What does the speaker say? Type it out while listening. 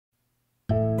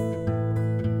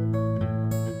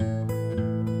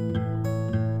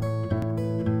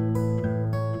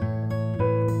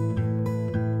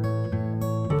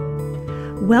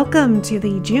Welcome to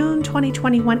the June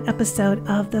 2021 episode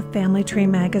of the Family Tree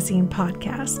Magazine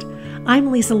podcast. I'm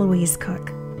Lisa Louise Cook.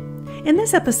 In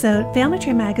this episode, Family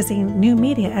Tree Magazine new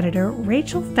media editor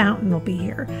Rachel Fountain will be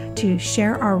here to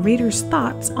share our readers'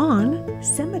 thoughts on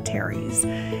cemeteries,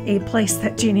 a place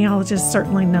that genealogists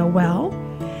certainly know well.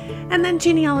 And then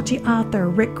genealogy author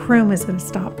Rick Crume is going to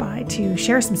stop by to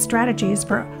share some strategies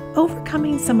for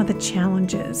overcoming some of the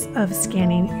challenges of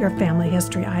scanning your family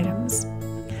history items.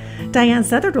 Diane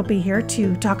Southard will be here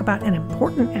to talk about an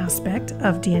important aspect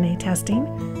of DNA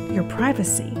testing, your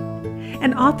privacy.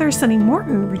 And author Sunny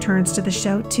Morton returns to the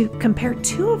show to compare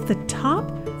two of the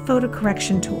top photo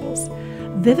correction tools,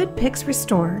 Vivid Pics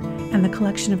Restore and the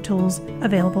collection of tools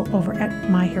available over at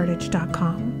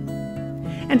myheritage.com.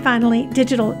 And finally,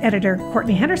 digital editor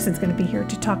Courtney Henderson is going to be here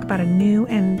to talk about a new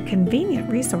and convenient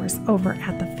resource over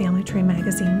at the Family Tree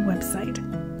Magazine website.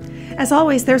 As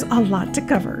always, there's a lot to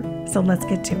cover, so let's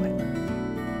get to it.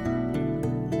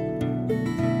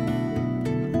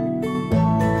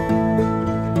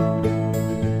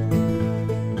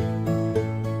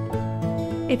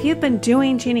 If you've been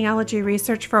doing genealogy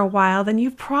research for a while, then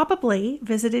you've probably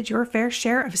visited your fair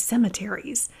share of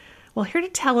cemeteries. Well, here to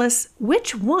tell us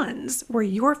which ones were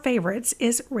your favorites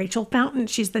is Rachel Fountain.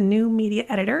 She's the new media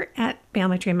editor at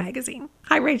Family Tree Magazine.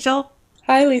 Hi, Rachel.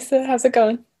 Hi, Lisa. How's it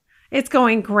going? It's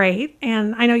going great.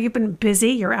 And I know you've been busy.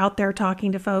 You're out there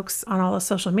talking to folks on all the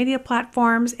social media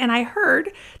platforms. And I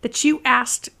heard that you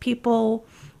asked people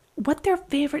what their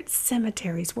favorite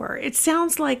cemeteries were. It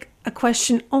sounds like a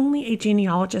question only a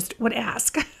genealogist would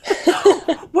ask.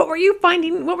 What were you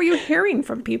finding? What were you hearing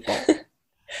from people?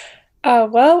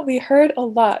 Well, we heard a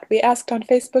lot. We asked on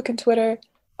Facebook and Twitter,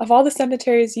 of all the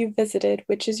cemeteries you visited,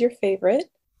 which is your favorite?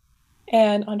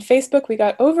 And on Facebook, we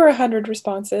got over 100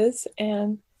 responses,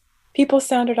 and people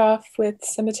sounded off with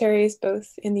cemeteries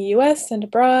both in the US and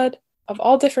abroad of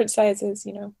all different sizes,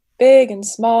 big and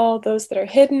small, those that are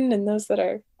hidden and those that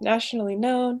are nationally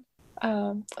known.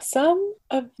 Some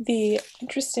of the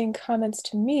interesting comments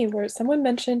to me were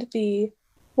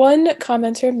one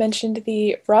commenter mentioned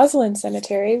the Roslyn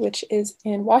Cemetery, which is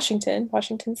in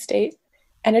Washington State,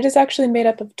 and it is actually made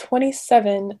up of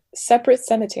 27 separate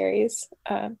cemeteries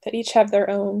that each have their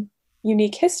own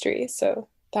unique history. So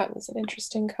that was an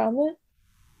interesting comment.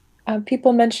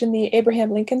 People mentioned the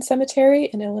Abraham Lincoln Cemetery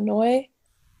in Illinois.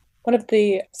 One of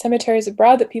the cemeteries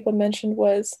abroad that people mentioned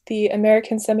was the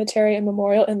American Cemetery and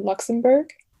Memorial in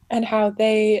Luxembourg, and how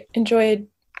they enjoyed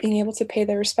being able to pay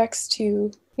their respects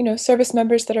to service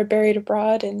members that are buried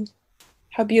abroad, and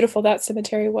how beautiful that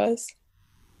cemetery was.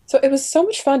 So it was so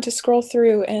much fun to scroll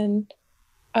through, and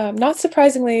not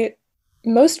surprisingly,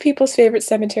 most people's favorite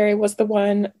cemetery was the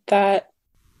one that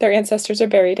their ancestors are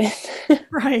buried in.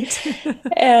 Right.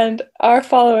 And our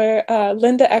follower,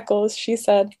 Linda Eccles, she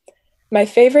said, "My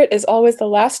favorite is always the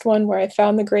last one where I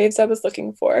found the graves I was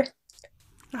looking for."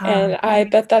 And I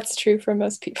bet that's true for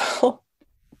most people.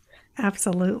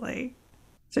 Absolutely.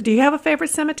 So do you have a favorite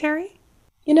cemetery?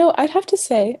 I'd have to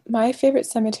say my favorite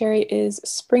cemetery is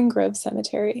Spring Grove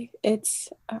Cemetery. It's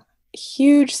a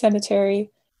huge cemetery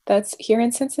that's here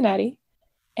in Cincinnati,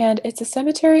 and it's a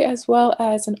cemetery as well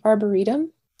as an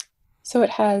arboretum. So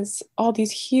it has all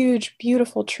these huge,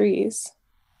 beautiful trees.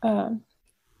 And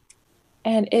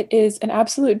it is an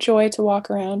absolute joy to walk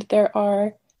around. There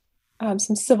are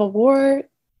some Civil War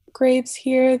graves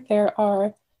here. There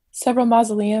are several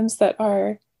mausoleums that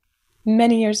are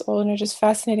many years old and are just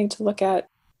fascinating to look at.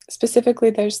 Specifically,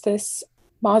 there's this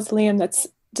mausoleum that's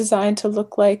designed to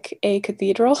look like a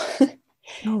cathedral.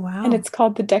 Oh, wow. And it's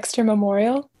called the Dexter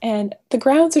Memorial. And the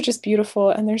grounds are just beautiful,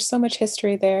 and there's so much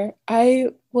history there. I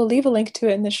will leave a link to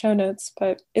it in the show notes,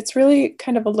 but it's really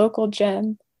kind of a local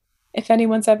gem. If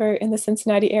anyone's ever in the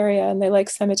Cincinnati area and they like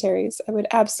cemeteries, I would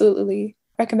absolutely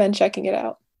recommend checking it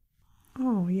out.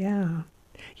 Oh, yeah.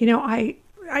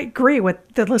 I agree with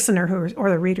the listener or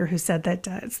the reader who said that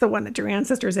it's the one that your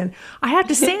ancestors in. I have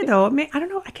to say, though, I don't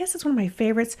know, I guess it's one of my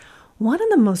favorites. One of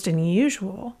the most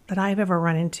unusual that I've ever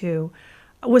run into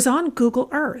was on Google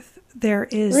Earth. There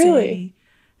is a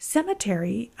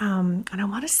cemetery, and I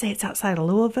want to say it's outside of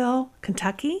Louisville,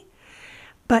 Kentucky,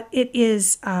 but it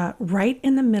is right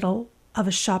in the middle of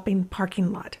a shopping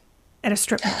parking lot at a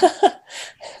strip mall.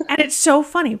 And it's so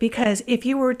funny because if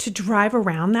you were to drive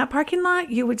around that parking lot,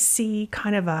 you would see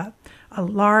kind of a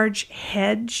large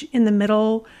hedge in the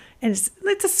middle, and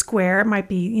it's a square. It might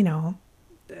be,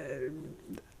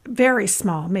 very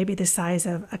small, maybe the size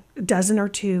of a dozen or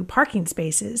two parking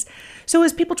spaces. So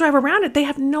as people drive around it, they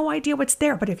have no idea what's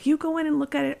there. But if you go in and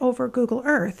look at it over Google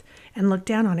Earth and look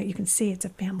down on it, you can see it's a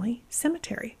family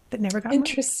cemetery that never got moved.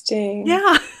 Interesting.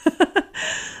 Yeah.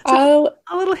 So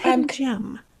a little hidden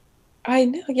gem. I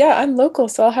know. Yeah, I'm local,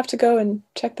 so I'll have to go and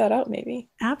check that out maybe.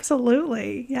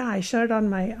 Absolutely. Yeah, I showed it on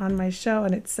my show,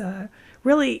 and it's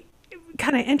really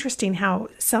kind of interesting how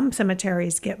some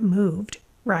cemeteries get moved,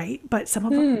 right? But some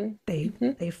of them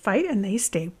they fight and they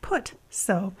stay put.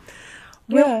 So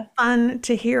real fun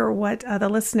to hear what the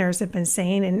listeners have been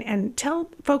saying, and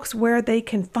tell folks where they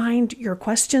can find your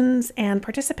questions and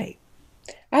participate.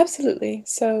 Absolutely.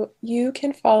 So you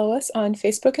can follow us on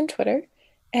Facebook and Twitter.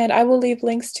 And I will leave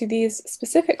links to these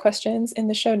specific questions in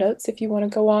the show notes if you want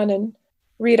to go on and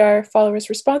read our followers'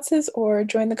 responses or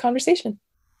join the conversation.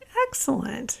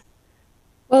 Excellent.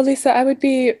 Well, Lisa, I would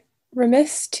be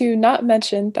remiss to not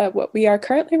mention that what we are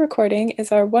currently recording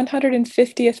is our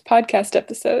 150th podcast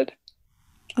episode.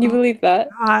 Can you believe that?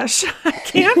 Gosh, I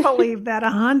can't believe that.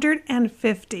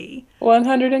 150.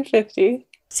 150.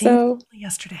 So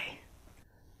yesterday.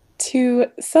 To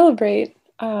celebrate,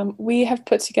 we have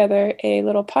put together a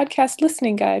little podcast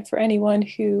listening guide for anyone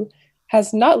who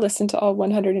has not listened to all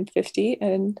 150.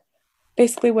 And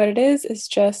basically what it is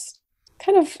just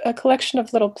kind of a collection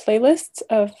of little playlists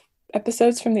of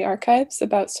episodes from the archives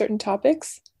about certain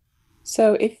topics.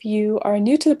 So if you are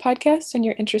new to the podcast and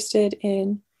you're interested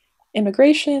in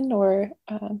immigration or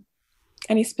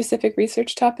any specific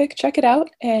research topic, check it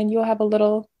out and you'll have a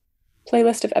little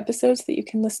playlist of episodes that you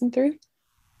can listen through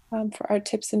for our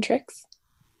tips and tricks.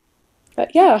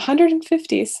 But yeah,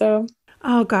 150. So.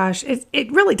 Oh gosh,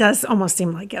 it really does almost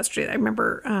seem like yesterday. I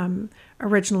remember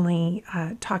originally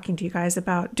talking to you guys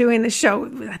about doing the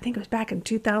show. I think it was back in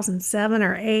 2007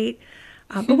 or 8.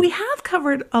 But we have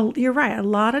covered, you're right, a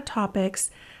lot of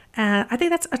topics. I think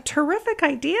that's a terrific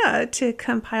idea to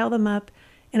compile them up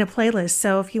in a playlist.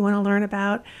 So if you want to learn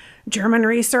about German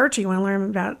research, or you want to learn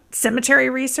about cemetery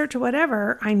research or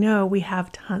whatever, I know we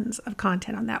have tons of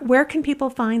content on that. Where can people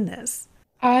find this?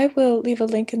 I will leave a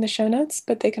link in the show notes,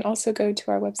 but they can also go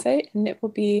to our website, and it will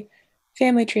be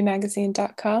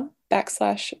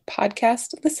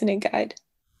familytreemagazine.com/podcast listening guide.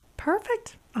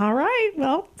 Perfect. All right.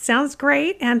 Well, sounds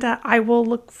great. And I will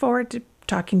look forward to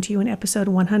talking to you in episode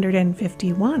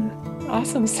 151.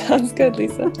 Awesome. Sounds good,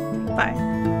 Lisa.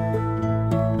 Bye.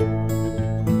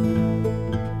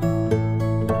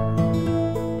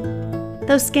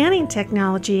 Though scanning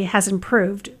technology has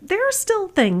improved, there are still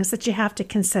things that you have to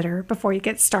consider before you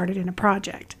get started in a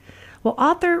project. Well,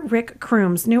 author Rick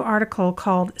Crume's new article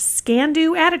called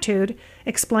Scan-Do Attitude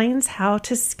explains how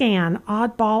to scan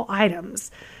oddball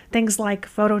items, things like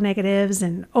photo negatives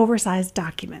and oversized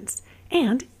documents.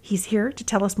 And he's here to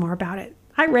tell us more about it.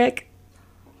 Hi, Rick.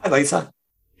 Hi, Lisa.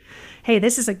 Hey,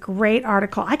 this is a great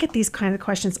article. I get these kind of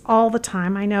questions all the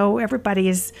time. I know everybody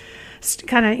is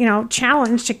kind of,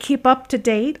 challenged to keep up to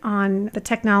date on the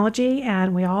technology,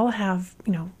 and we all have,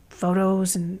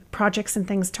 photos and projects and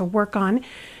things to work on.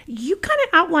 You kind of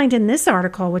outlined in this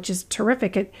article, which is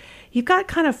terrific. You've got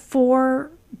kind of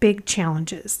 4 big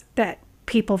challenges that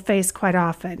people face quite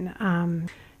often.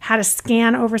 How to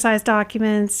scan oversized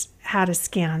documents, how to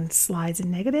scan slides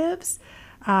and negatives,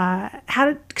 how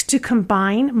to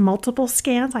combine multiple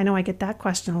scans. I know I get that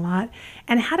question a lot.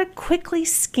 And how to quickly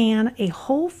scan a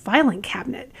whole filing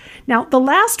cabinet. Now, the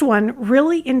last one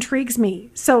really intrigues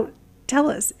me. So tell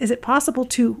us, is it possible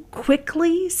to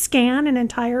quickly scan an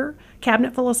entire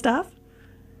cabinet full of stuff?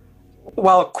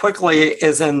 Well, quickly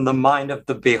is in the mind of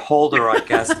the beholder, I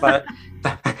guess. But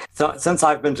so, since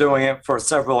I've been doing it for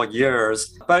several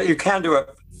years, but you can do it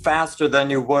faster than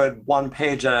you would one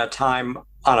page at a time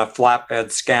on a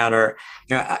flatbed scanner.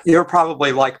 You're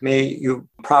probably like me. You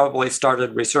probably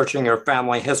started researching your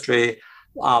family history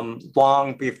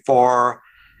long before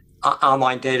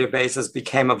online databases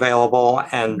became available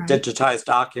and digitized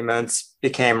documents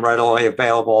became readily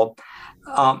available.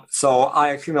 So I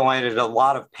accumulated a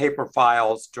lot of paper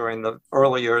files during the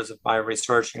early years of my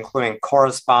research, including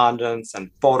correspondence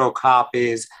and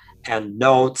photocopies and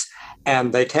notes,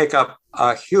 and they take up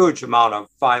a huge amount of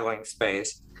filing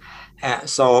space. And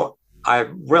so I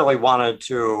really wanted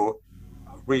to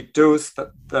reduce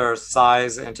their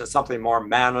size into something more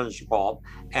manageable.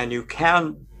 And you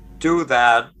can do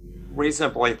that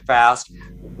reasonably fast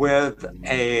with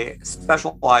a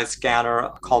specialized scanner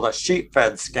called a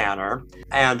sheet-fed scanner.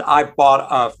 And I bought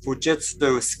a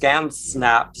Fujitsu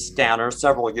ScanSnap scanner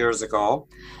several years ago.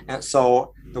 And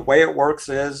so the way it works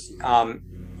is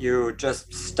you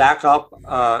just stack up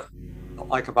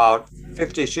like about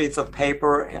 50 sheets of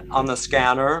paper on the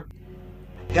scanner,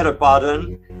 hit a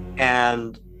button,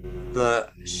 and the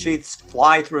sheets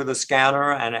fly through the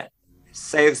scanner and it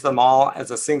saves them all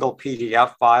as a single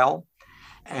PDF file.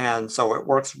 And so it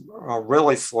works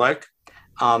really slick.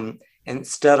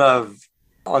 Instead of,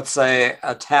 let's say,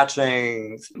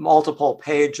 attaching multiple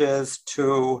pages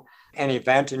to an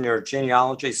event in your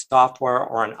genealogy software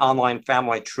or an online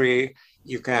family tree,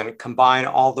 you can combine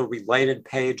all the related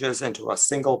pages into a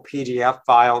single PDF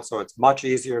file, so it's much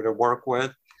easier to work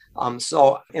with.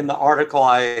 So in the article,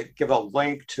 I give a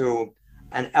link to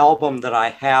an album that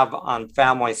I have on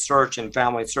Family Search and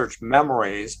Family Search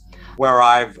Memories, where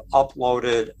I've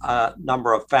uploaded a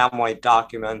number of family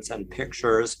documents and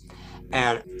pictures.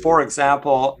 And for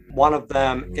example, one of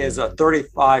them is a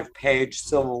 35-page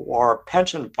Civil War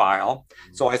pension file.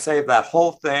 So I save that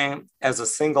whole thing as a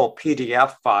single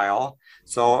PDF file.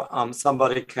 So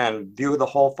somebody can view the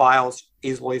whole files,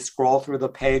 easily scroll through the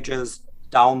pages,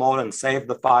 download and save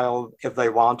the file if they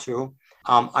want to.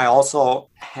 I also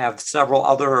have several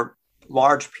other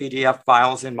large PDF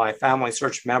files in my Family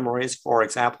Search Memories. For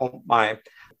example, my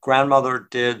grandmother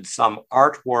did some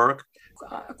artwork,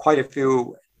 quite a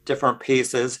few different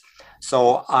pieces.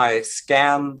 So I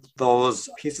scanned those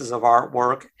pieces of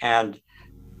artwork and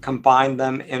combined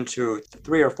them into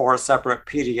 3 or 4 separate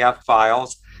PDF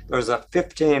files. There's a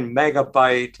 15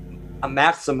 megabyte a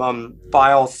maximum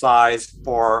file size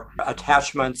for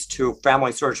attachments to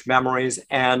Family Search Memories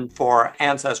and for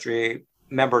Ancestry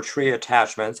member tree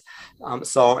attachments.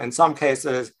 So in some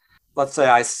cases, let's say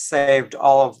I saved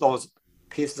all of those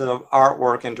pieces of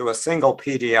artwork into a single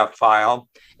PDF file,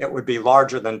 it would be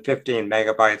larger than 15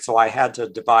 megabytes. So I had to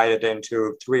divide it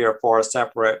into 3 or 4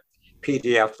 separate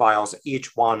PDF files,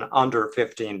 each one under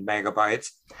 15 megabytes.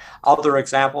 Other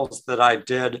examples that I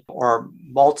did were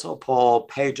multiple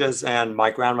pages in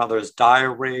my grandmother's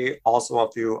diary, also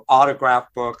a few autograph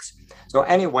books. So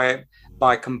anyway,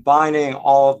 by combining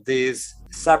all of these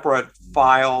separate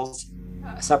files,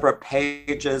 separate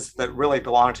pages that really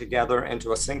belong together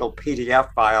into a single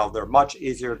PDF file, they're much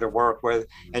easier to work with,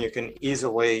 and you can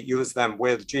easily use them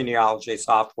with genealogy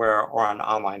software or an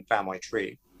online family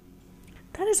tree.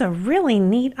 That is a really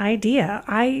neat idea.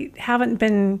 I haven't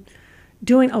been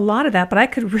doing a lot of that, but I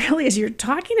could really, as you're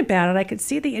talking about it, I could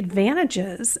see the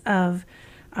advantages of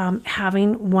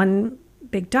having one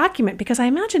big document, because I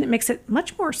imagine it makes it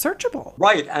much more searchable.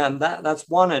 Right, and that's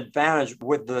one advantage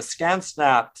with the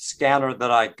ScanSnap scanner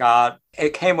that I got.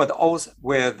 It came with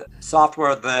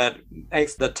software that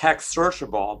makes the text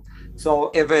searchable.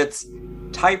 So if it's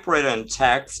typewritten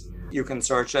text, you can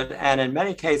search it. And in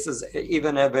many cases,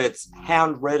 even if it's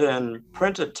handwritten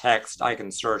printed text, I can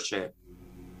search it.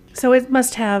 So it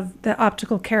must have the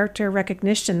optical character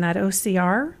recognition, that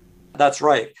OCR? That's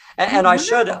right. And I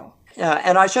should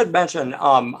mention,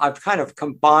 I've kind of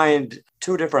combined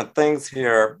 2 different things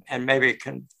here and maybe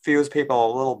confuse people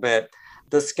a little bit.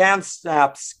 The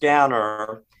ScanSnap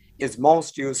scanner is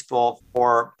most useful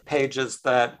for pages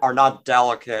that are not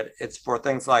delicate. It's for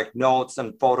things like notes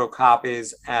and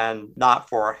photocopies and not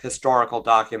for historical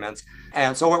documents.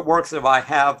 And so it works if I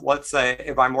have, let's say,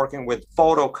 if I'm working with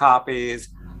photocopies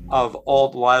of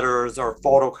old letters or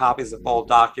photocopies of old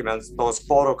documents, those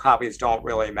photocopies don't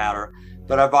really matter.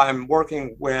 But if I'm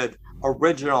working with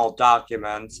original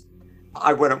documents,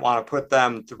 I wouldn't want to put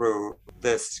them through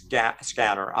this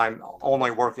scanner. I'm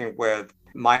only working with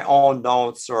my own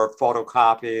notes or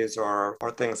photocopies or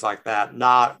things like that,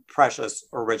 not precious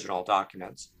original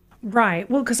documents. Right.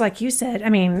 Well, because like you said, I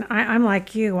mean, I'm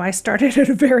like you. I started at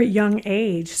a very young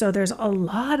age. So there's a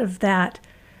lot of that,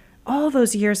 all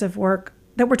those years of work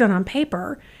that were done on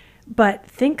paper. But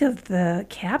think of the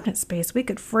cabinet space we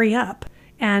could free up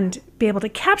and be able to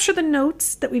capture the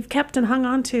notes that we've kept and hung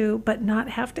on to, but not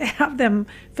have to have them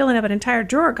filling up an entire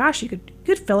drawer. Gosh, you could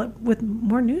fill it with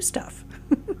more new stuff.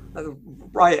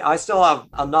 Right. I still have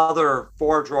another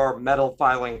 4-drawer metal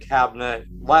filing cabinet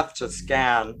left to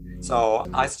scan. So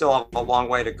I still have a long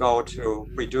way to go to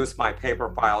reduce my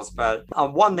paper files. But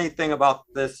one neat thing about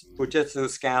this Fujitsu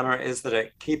scanner is that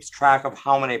it keeps track of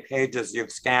how many pages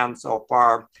you've scanned so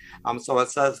far. So it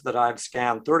says that I've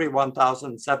scanned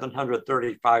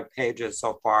 31,735 pages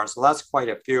so far. So that's quite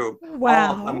a few.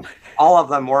 Wow. All of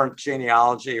them weren't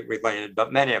genealogy related,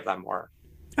 but many of them were.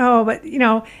 Oh, but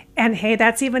and hey,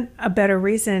 that's even a better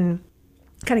reason,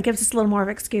 kind of gives us a little more of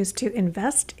an excuse to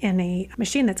invest in a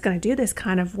machine that's going to do this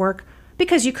kind of work,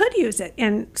 because you could use it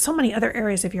in so many other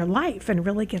areas of your life and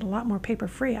really get a lot more paper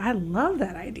free. I love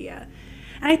that idea.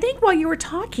 And I think while you were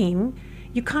talking,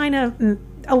 you kind of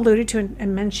alluded to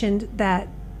and mentioned that,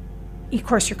 of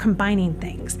course, you're combining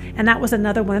things. And that was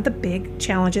another one of the big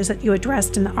challenges that you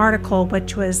addressed in the article,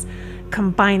 which was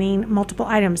combining multiple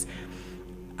items.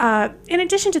 in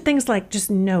addition to things like just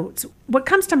notes, what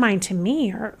comes to mind to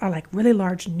me are like really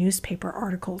large newspaper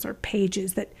articles or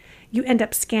pages that you end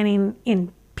up scanning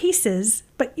in pieces,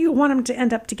 but you want them to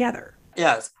end up together.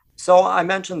 Yes. So I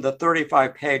mentioned the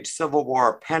 35-page Civil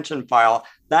War pension file.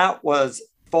 That was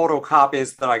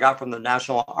photocopies that I got from the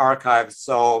National Archives.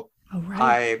 So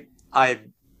I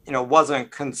wasn't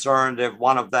concerned if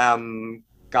one of them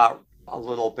got a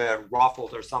little bit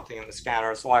ruffled or something in the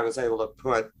scanner. So I was able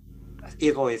to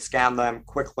easily scan them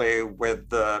quickly with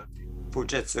the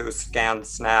Fujitsu Scan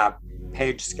Snap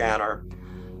page scanner.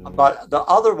 But the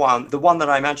other one, the one that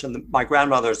I mentioned, my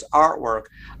grandmother's artwork,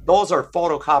 those are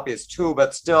photocopies too,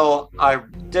 but still I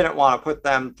didn't want to put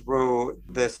them through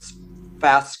this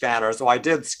fast scanner. So I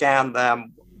did scan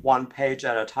them one page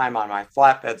at a time on my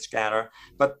flatbed scanner.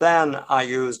 But then I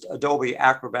used Adobe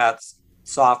Acrobat's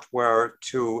software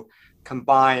to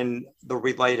combine the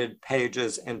related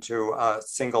pages into a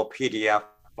single PDF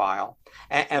file.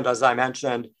 And as I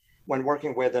mentioned, when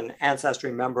working with an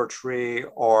ancestry member tree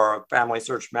or family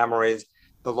search memories,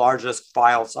 the largest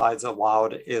file size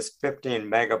allowed is 15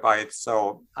 megabytes.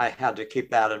 So I had to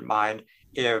keep that in mind.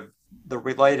 If the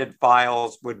related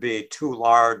files would be too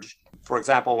large, for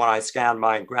example, when I scanned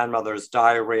my grandmother's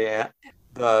diary,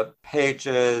 the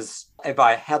pages, if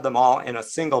I had them all in a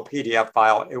single PDF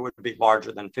file, it would be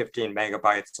larger than 15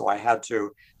 megabytes. So I had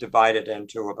to divide it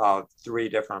into about 3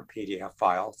 different PDF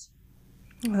files.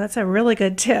 Well, that's a really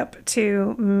good tip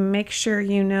to make sure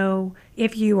you know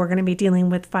if you are going to be dealing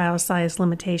with file size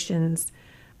limitations,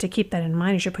 to keep that in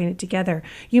mind as you're putting it together.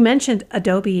 You mentioned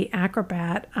Adobe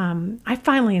Acrobat. I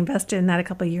finally invested in that a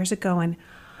couple of years ago, and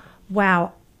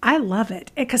wow, I love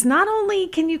it. Because not only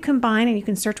can you combine and you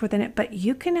can search within it, but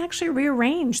you can actually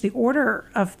rearrange the order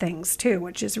of things too,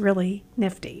 which is really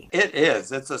nifty. It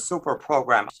is. It's a super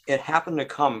program. It happened to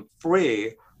come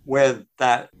free with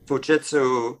that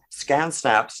Fujitsu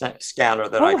ScanSnap scanner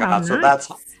that I got. Nice.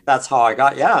 So that's how I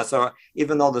got. Yeah. So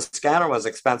even though the scanner was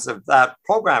expensive, that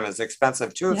program is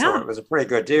expensive too. Yeah. So it was a pretty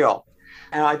good deal.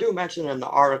 And I do mention in the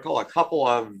article a couple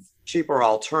of cheaper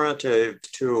alternatives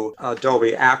to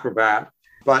Adobe Acrobat,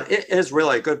 but it is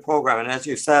really a good program. And as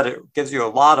you said, it gives you a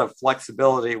lot of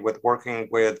flexibility with working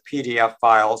with PDF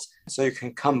files. So you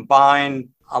can combine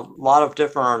a lot of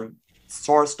different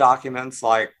source documents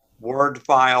like Word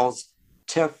files,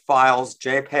 TIFF files,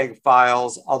 JPEG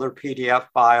files, other PDF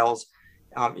files.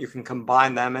 You can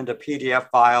combine them into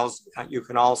PDF files. You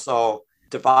can also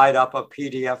divide up a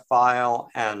PDF file,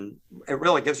 and it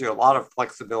really gives you a lot of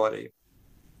flexibility.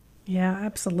 Yeah,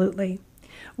 absolutely.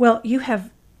 Well, you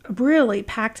have really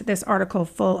packed this article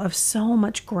full of so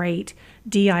much great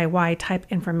DIY type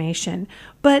information,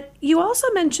 but you also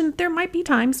mentioned there might be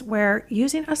times where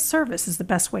using a service is the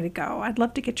best way to go. I'd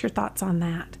love to get your thoughts on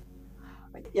that.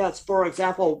 Yes, for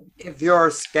example, if you're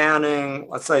scanning,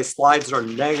 let's say, slides or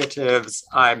negatives,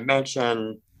 I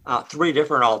mentioned 3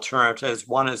 different alternatives.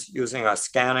 One is using a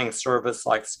scanning service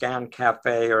like Scan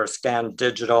Cafe or Scan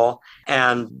Digital,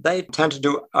 and they tend to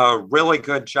do a really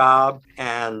good job.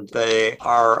 And they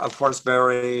are, of course,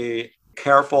 very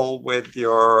careful with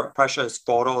your precious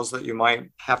photos that you might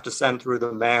have to send through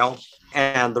the mail.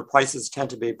 And the prices tend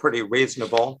to be pretty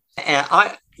reasonable. And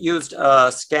I used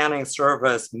a scanning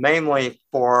service mainly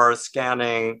for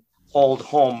scanning old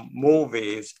home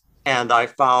movies. And I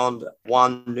found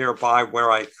one nearby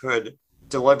where I could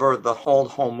deliver the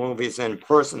old home movies in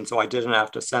person, so I didn't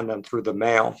have to send them through the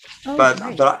mail. Oh,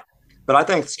 But I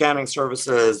think scanning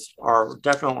services are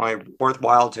definitely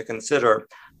worthwhile to consider.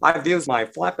 I've used my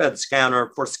flatbed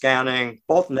scanner for scanning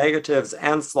both negatives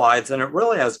and slides, and it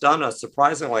really has done a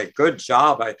surprisingly good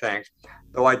job, I think.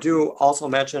 Though I do also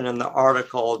mention in the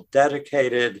article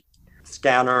dedicated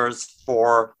scanners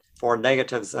for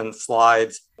negatives and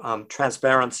slides,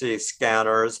 transparency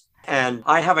scanners. And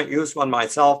I haven't used one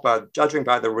myself, but judging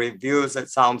by the reviews, it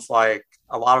sounds like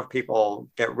a lot of people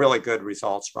get really good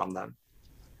results from them.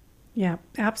 Yeah,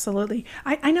 absolutely.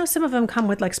 I know some of them come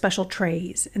with like special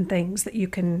trays and things that you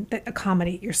can that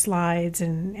accommodate your slides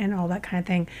and all that kind of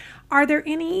thing. Are there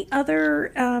any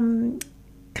other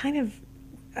kind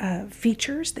of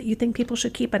features that you think people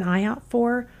should keep an eye out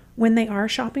for when they are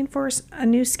shopping for a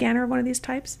new scanner, one of these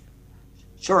types?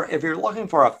 Sure. If you're looking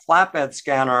for a flatbed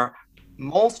scanner,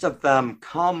 most of them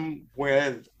come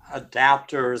with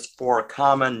adapters for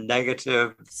common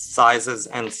negative sizes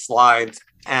and slides.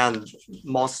 And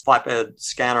most flatbed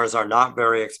scanners are not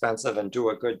very expensive and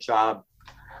do a good job.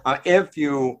 If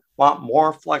you want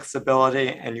more flexibility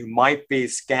and you might be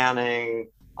scanning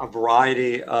a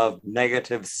variety of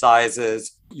negative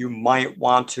sizes, you might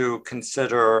want to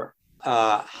consider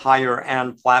a higher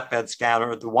end flatbed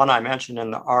scanner. The one I mentioned in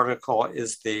the article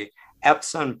is the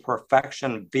Epson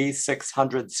Perfection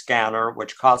V600 scanner,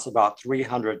 which costs about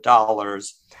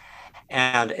 $300.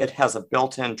 And it has a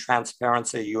built-in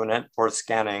transparency unit for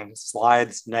scanning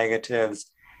slides,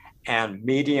 negatives, and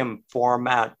medium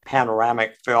format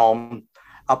panoramic film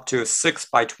up to 6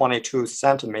 by 22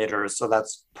 centimeters. So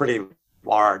that's pretty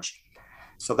large.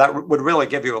 So that would really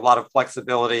give you a lot of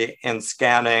flexibility in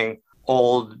scanning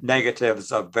old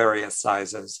negatives of various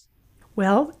sizes.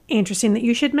 Well, interesting that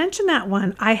you should mention that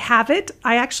one. I have it.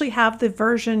 I actually have the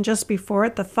version just before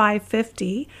it, the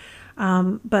 550.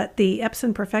 But the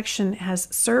Epson Perfection has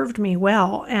served me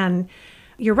well. And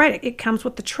you're right, it comes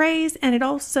with the trays, and it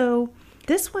also,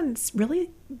 this one's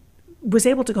really was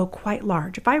able to go quite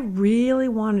large. If I really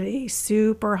wanted a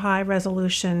super high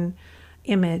resolution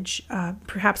image,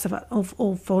 perhaps of an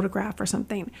old photograph or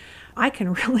something, I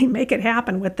can really make it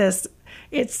happen with this.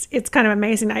 It's kind of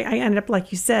amazing. I ended up,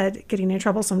 like you said, getting in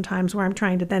trouble sometimes where I'm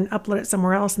trying to then upload it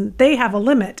somewhere else, and they have a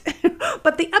limit,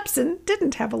 but the Epson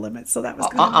didn't have a limit, so that was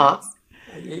kind of nice.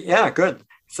 Yeah, good.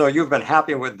 So you've been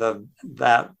happy with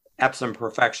that Epson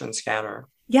Perfection scanner.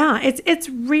 Yeah, it's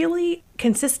really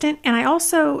consistent. And I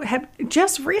also have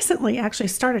just recently actually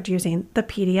started using the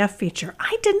PDF feature.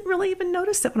 I didn't really even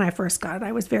notice it when I first got it.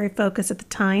 I was very focused at the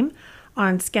time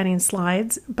on scanning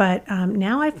slides. But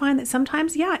now I find that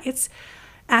sometimes, it's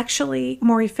actually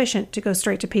more efficient to go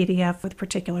straight to PDF with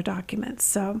particular documents.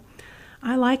 So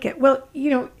I like it. Well,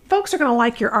 folks are going to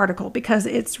like your article because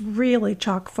it's really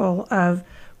chock full of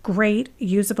great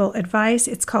usable advice.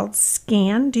 It's called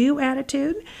Scan Do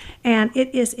Attitude, and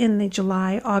it is in the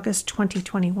July-August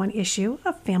 2021 issue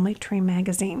of Family Tree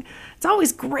Magazine. It's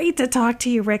always great to talk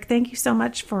to you, Rick. Thank you so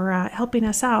much for helping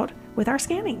us out with our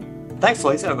scanning. Thanks,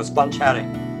 Lisa. It was fun chatting.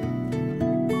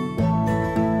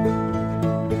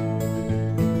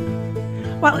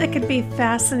 While it could be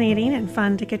fascinating and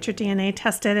fun to get your DNA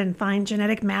tested and find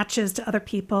genetic matches to other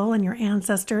people and your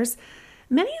ancestors,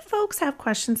 many folks have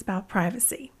questions about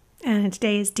privacy. And in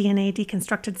today's DNA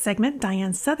Deconstructed segment,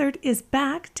 Diane Southard is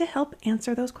back to help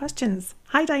answer those questions.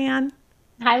 Hi, Diane.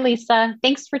 Hi, Lisa.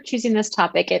 Thanks for choosing this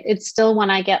topic. It's still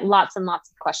one I get lots and lots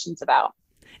of questions about.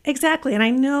 Exactly. And I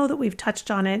know that we've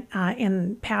touched on it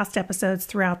in past episodes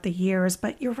throughout the years,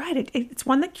 but you're right. It's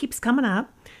one that keeps coming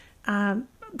up.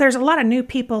 There's a lot of new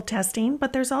people testing,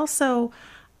 but there's also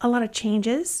a lot of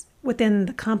changes within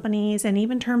the companies, and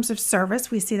even terms of service.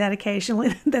 We see that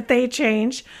occasionally that they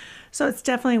change. So it's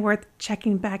definitely worth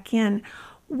checking back in.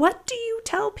 What do you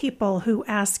tell people who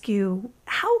ask you,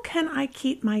 how can I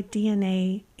keep my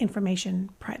DNA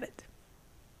information private?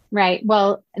 Right.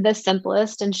 Well, the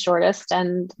simplest and shortest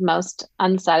and most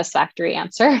unsatisfactory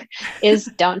answer is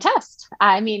don't test.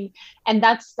 I mean, and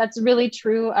that's really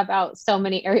true about so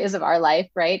many areas of our life,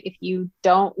 right? If you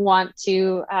don't want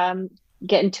to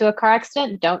get into a car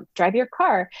accident, don't drive your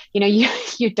car.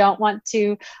 You don't want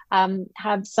to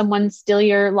have someone steal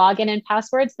your login and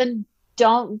passwords, then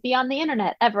don't be on the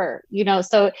internet ever.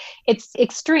 So it's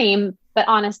extreme, but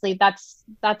honestly,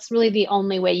 that's really the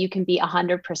only way you can be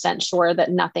 100% sure that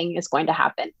nothing is going to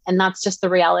happen. And that's just the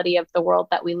reality of the world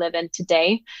that we live in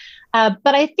today. But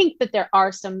I think that there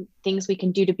are some things we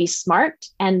can do to be smart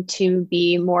and to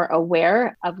be more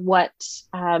aware of what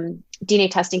DNA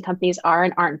testing companies are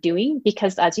and aren't doing,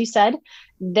 because as you said,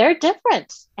 they're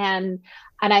different. And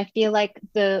I feel like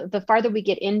the farther we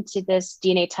get into this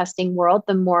DNA testing world,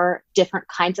 the more different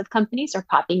kinds of companies are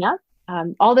popping up.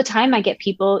 All the time, I get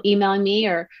people emailing me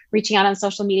or reaching out on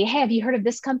social media. Hey, have you heard of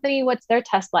this company? What's their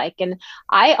test like? And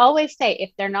I always say,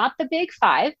 if they're not the big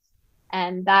five,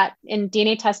 and that in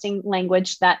DNA testing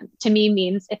language, that to me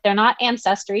means if they're not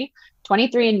Ancestry,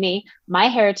 23andMe,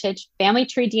 MyHeritage, Family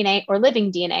Tree DNA, or Living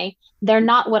DNA, they're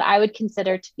not what I would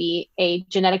consider to be a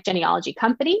genetic genealogy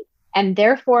company. And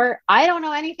therefore, I don't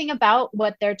know anything about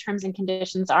what their terms and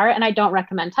conditions are, and I don't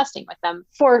recommend testing with them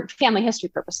for family history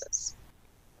purposes.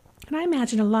 And I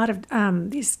imagine a lot of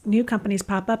these new companies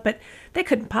pop up, but they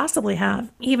couldn't possibly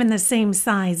have even the same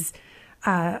size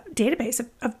database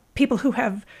of people who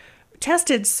have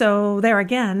tested. So there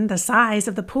again, the size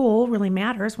of the pool really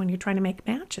matters when you're trying to make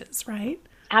matches, right?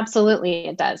 Absolutely,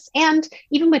 it does. And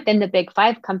even within the big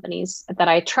five companies that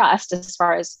I trust, as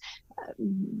far as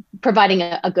providing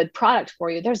a good product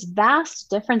for you, there's vast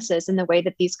differences in the way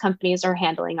that these companies are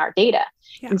handling our data.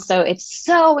 Yeah. And so it's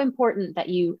so important that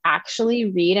you actually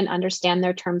read and understand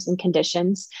their terms and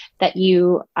conditions, that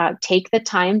you take the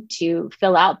time to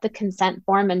fill out the consent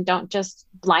form and don't just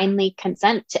blindly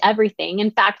consent to everything.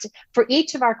 In fact, for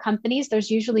each of our companies,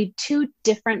 there's usually two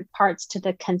different parts to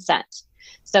the consent.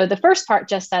 So the first part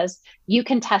just says, you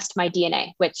can test my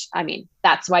DNA, which, I mean,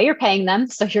 that's why you're paying them.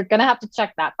 So you're going to have to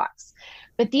check that box.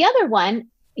 But the other one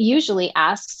usually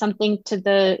asks something to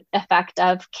the effect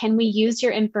of, can we use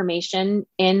your information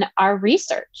in our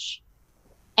research?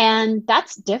 And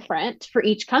that's different for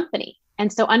each company.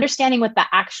 And so understanding what that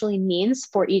actually means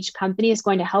for each company is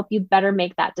going to help you better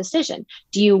make that decision.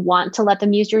 Do you want to let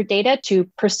them use your data to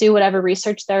pursue whatever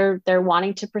research they're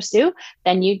wanting to pursue?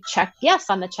 Then you check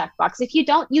yes on the checkbox. If you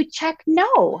don't, you check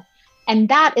no. And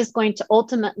that is going to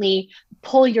ultimately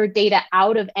pull your data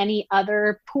out of any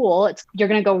other pool. You're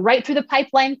going to go right through the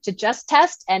pipeline to just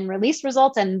test and release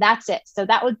results, and that's it. So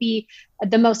that would be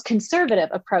the most conservative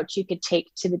approach you could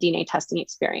take to the DNA testing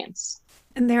experience.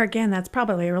 And there again, that's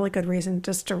probably a really good reason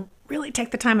just to really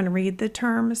take the time and read the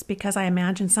terms, because I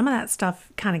imagine some of that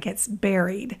stuff kind of gets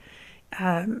buried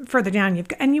further down.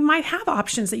 And you might have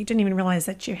options that you didn't even realize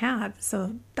that you had.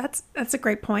 So that's a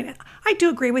great point. I do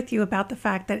agree with you about the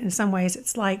fact that in some ways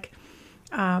it's like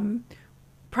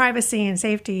privacy and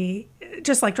safety,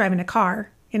 just like driving a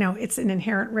car. You know, it's an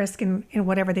inherent risk in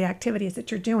whatever the activities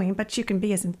that you're doing, but you can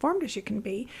be as informed as you can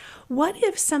be. What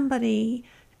if somebody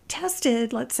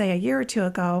tested, let's say a year or two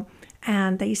ago,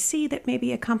 and they see that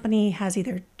maybe a company has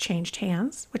either changed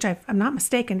hands, which I'm not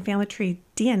mistaken, Family Tree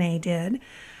DNA did,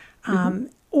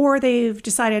 or they've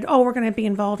decided, oh, we're going to be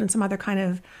involved in some other kind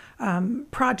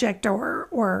of project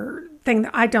or thing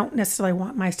that I don't necessarily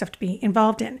want my stuff to be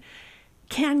involved in.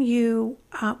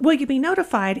 Will you be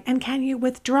notified, and can you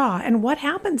withdraw? And what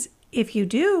happens if you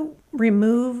do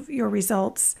remove your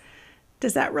results?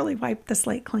 Does that really wipe the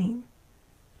slate clean?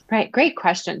 Right. Great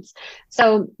questions.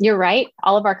 So you're right.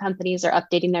 All of our companies are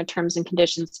updating their terms and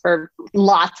conditions for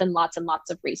lots and lots and lots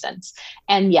of reasons.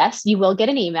 And yes, you will get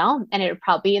an email, and it would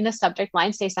probably in the subject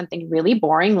line say something really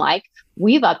boring like,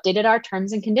 we've updated our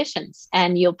terms and conditions,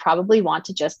 and you'll probably want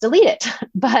to just delete it,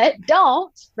 but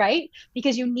don't, right?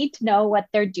 Because you need to know what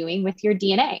they're doing with your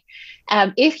DNA.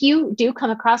 If you do come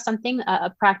across something,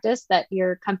 a practice that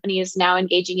your company is now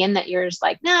engaging in that you're just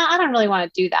like, nah, I don't really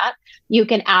want to do that, you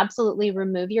can absolutely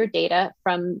remove your data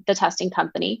from the testing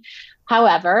company.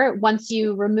 However, once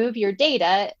you remove your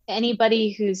data,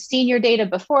 anybody who's seen your data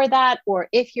before that, or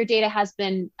if your data has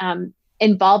been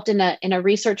involved in a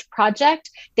research project,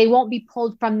 they won't be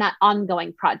pulled from that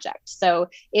ongoing project. So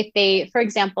if they, for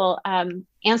example,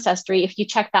 Ancestry, if you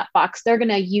check that box, they're going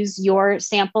to use your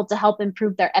sample to help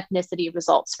improve their ethnicity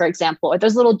results, for example, or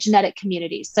those little genetic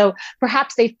communities. So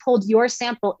perhaps they've pulled your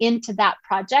sample into that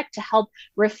project to help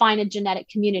refine a genetic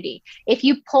community. If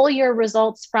you pull your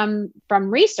results from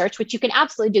research, which you can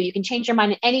absolutely do, you can change your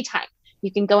mind at any time.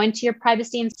 You can go into your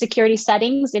privacy and security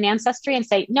settings in Ancestry and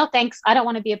say, no, thanks, I don't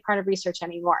want to be a part of research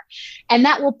anymore. And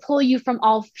that will pull you from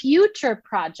all future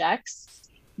projects,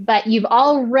 but you've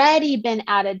already been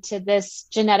added to this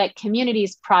genetic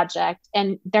communities project,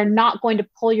 and they're not going to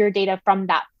pull your data from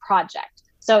that project.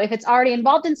 So if it's already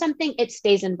involved in something, it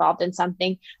stays involved in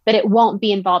something, but it won't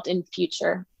be involved in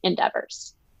future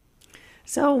endeavors.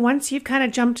 So once you've kind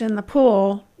of jumped in the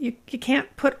pool, you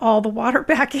can't put all the water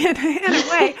back in a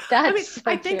way.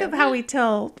 I think of how we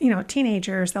tell,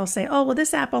 teenagers, they'll say, oh, well,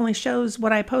 this app only shows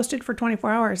what I posted for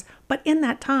 24 hours. But in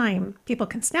that time, people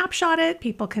can snapshot it,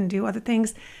 people can do other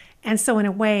things. And so in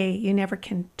a way, you never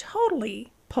can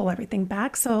totally pull everything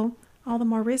back. So all the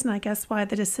more reason, I guess, why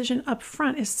the decision up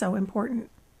front is so important.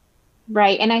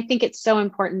 Right. And I think it's so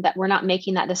important that we're not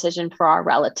making that decision for our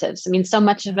relatives. I mean, so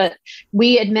much of it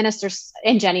we administer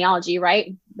in genealogy,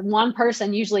 right? One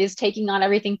person usually is taking on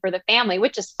everything for the family,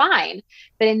 which is fine.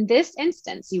 But in this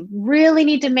instance, you really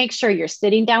need to make sure you're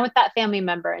sitting down with that family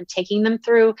member and taking them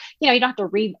through, you don't have to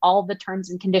read all the terms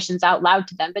and conditions out loud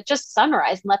to them, but just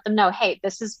summarize and let them know, hey,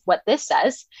 this is what this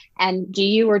says. And do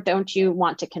you or don't you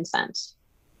want to consent?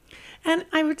 And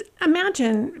I would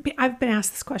imagine, I've been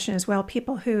asked this question as well,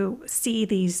 people who see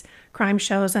these crime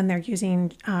shows and they're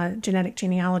using genetic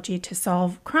genealogy to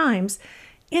solve crimes.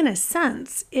 In a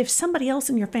sense, if somebody else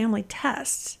in your family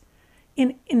tests,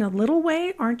 in a little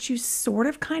way, aren't you sort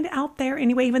of kind of out there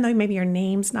anyway, even though maybe your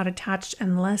name's not attached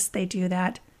unless they do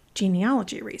that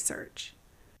genealogy research?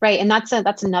 Right. And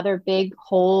that's another big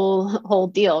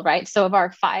whole deal, right? So of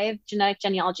our 5 genetic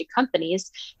genealogy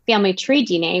companies, Family Tree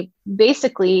DNA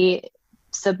basically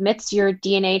submits your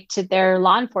DNA to their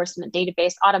law enforcement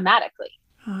database automatically.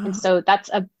 And so that's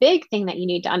a big thing that you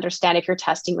need to understand if you're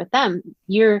testing with them.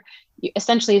 You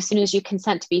essentially, as soon as you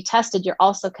consent to be tested, you're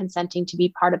also consenting to be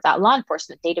part of that law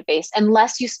enforcement database,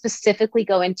 unless you specifically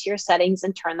go into your settings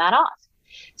and turn that off.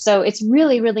 So it's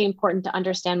really, really important to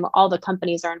understand what all the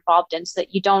companies are involved in so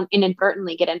that you don't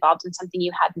inadvertently get involved in something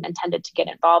you hadn't intended to get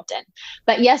involved in.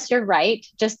 But yes, you're right.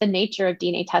 Just the nature of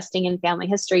DNA testing and family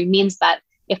history means that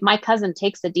if my cousin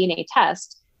takes the DNA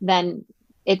test, then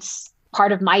it's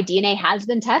part of my DNA has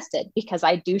been tested because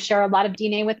I do share a lot of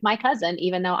DNA with my cousin,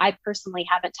 even though I personally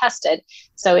haven't tested.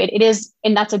 So it is,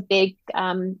 and that's a big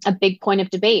point of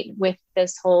debate with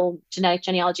this whole genetic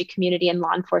genealogy community and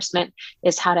law enforcement,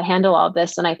 is how to handle all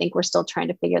this. And I think we're still trying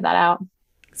to figure that out.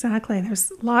 Exactly.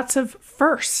 There's lots of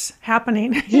firsts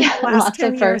happening in Yeah, the last lots 10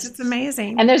 of years. firsts. It's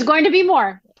amazing. And there's going to be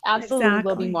more. Absolutely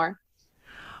Exactly. will be more.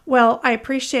 Well, I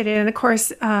appreciate it. And of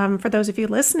course, for those of you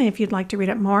listening, if you'd like to read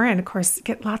it more, and of course,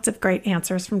 get lots of great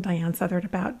answers from Diane Southard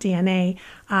about DNA.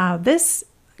 This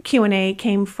Q&A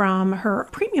came from her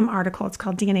premium article. It's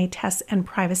called DNA Tests and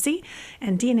Privacy.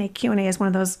 And DNA Q&A is one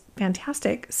of those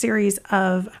fantastic series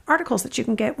of articles that you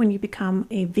can get when you become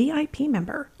a VIP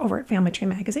member over at Family Tree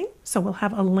Magazine. So we'll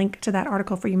have a link to that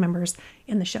article for you members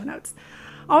in the show notes.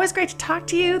 Always great to talk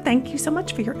to you. Thank you so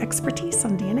much for your expertise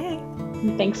on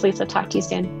DNA. Thanks, Lisa. Talk to you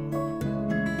soon.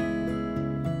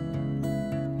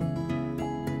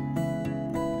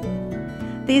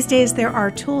 These days, there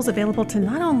are tools available to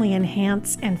not only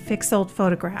enhance and fix old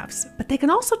photographs, but they can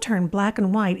also turn black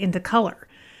and white into color.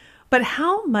 But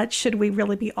how much should we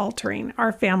really be altering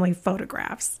our family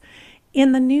photographs?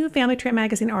 In the new Family Tree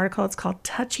Magazine article, it's called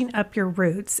Touching Up Your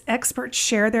Roots, experts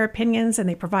share their opinions and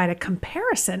they provide a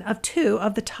comparison of 2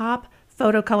 of the top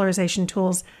photo colorization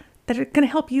tools that are going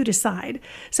to help you decide.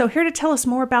 So here to tell us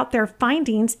more about their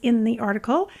findings in the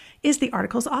article is the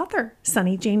article's author,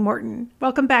 Sunny Jane Morton.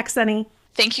 Welcome back, Sunny.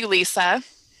 Thank you, Lisa.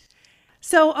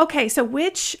 So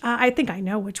which, I think I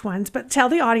know which ones, but tell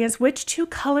the audience, which 2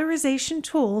 colorization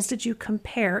tools did you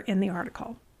compare in the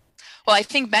article? Well, I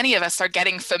think many of us are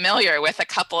getting familiar with a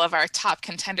couple of our top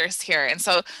contenders here. And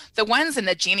so the ones in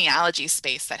the genealogy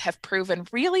space that have proven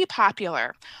really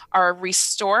popular are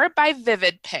Restore by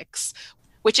Vivid Pics,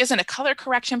 which isn't a color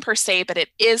correction per se, but it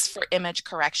is for image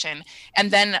correction. And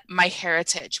then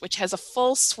MyHeritage, which has a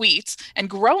full suite and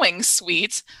growing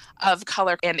suite of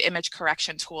color and image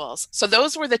correction tools. So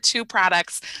those were the 2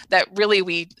 products that really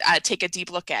we take a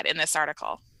deep look at in this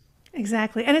article.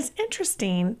 Exactly. And it's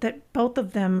interesting that both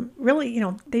of them really,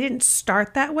 they didn't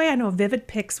start that way. I know Vivid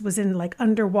Pics was in like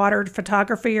underwater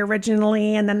photography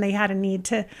originally, and then they had a need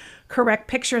to correct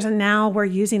pictures, and now we're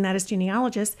using that as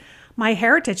genealogists.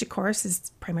 MyHeritage, of course,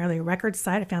 is primarily a record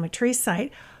site, a family tree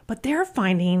site, but they're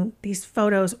finding these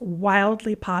photos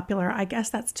wildly popular. I guess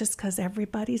that's just because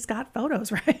everybody's got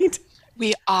photos, right?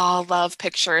 We all love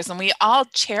pictures, and we all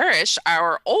cherish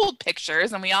our old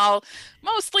pictures, and we all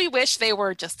mostly wish they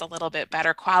were just a little bit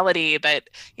better quality. But,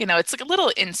 it's like a little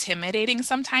intimidating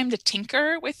sometimes to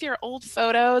tinker with your old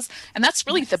photos. And that's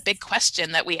really the big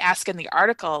question that we ask in the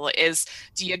article is,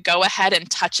 do you go ahead and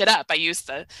touch it up? I use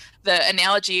the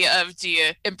analogy of, do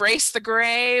you embrace the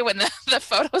gray when the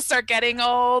photos are getting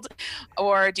old?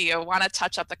 Or do you want to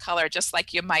touch up the color just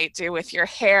like you might do with your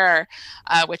hair,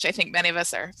 which I think many of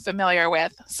us are familiar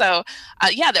with. So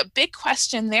the big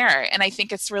question there. And I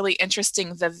think it's really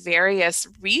interesting, the various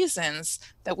reasons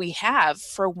that we have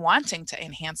for wanting to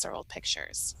enhance our old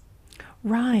pictures.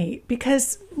 Right,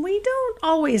 because we don't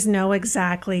always know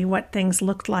exactly what things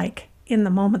looked like in the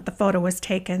moment the photo was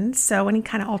taken. So any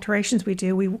kind of alterations we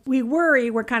do, we worry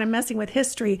we're kind of messing with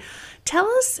history. Tell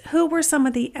us, who were some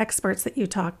of the experts that you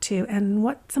talked to and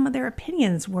what some of their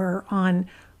opinions were on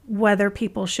whether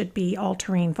people should be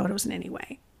altering photos in any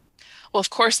way? Well, of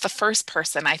course, the first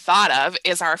person I thought of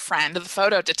is our friend, the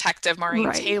photo detective, Maureen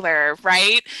Taylor,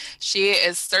 right? She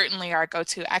is certainly our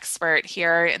go-to expert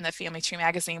here in the Family Tree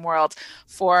Magazine world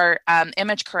for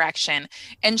image correction.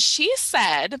 And she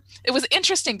said, it was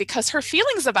interesting because her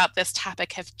feelings about this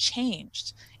topic have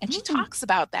changed. And she talks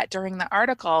about that during the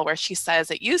article where she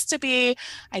says, it used to be,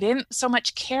 I didn't so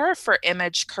much care for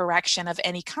image correction of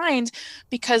any kind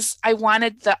because I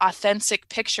wanted the authentic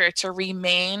picture to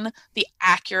remain the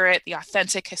accurate, the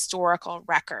authentic historical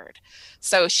record.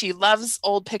 So she loves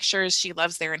old pictures, she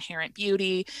loves their inherent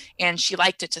beauty, and she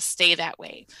liked it to stay that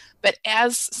way. But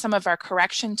as some of our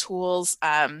correction tools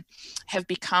have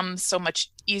become so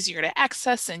much easier to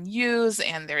access and use,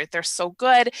 and they're so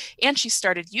good, and she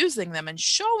started using them and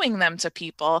showing them to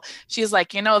people, she's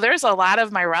like, there's a lot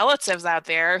of my relatives out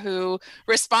there who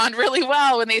respond really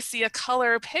well when they see a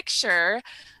color picture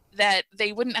that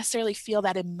they wouldn't necessarily feel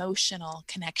that emotional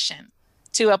connection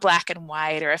to a black and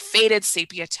white or a faded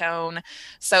sepia tone.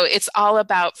 So it's all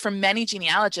about, for many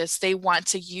genealogists, they want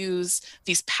to use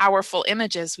these powerful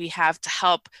images we have to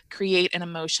help create an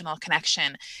emotional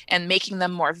connection, and making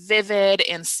them more vivid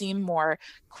and seem more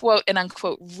quote and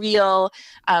unquote real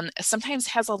sometimes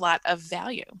has a lot of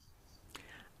value.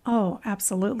 Oh,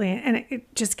 absolutely. And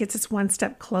it just gets us one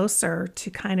step closer to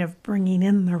kind of bringing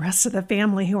in the rest of the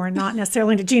family who are not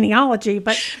necessarily into genealogy,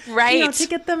 but, Right. to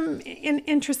get them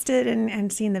interested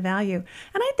and seeing the value.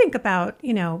 And I think about,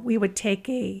 we would take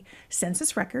a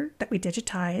census record that we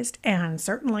digitized and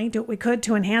certainly do what we could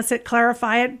to enhance it,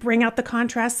 clarify it, bring out the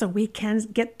contrast so we can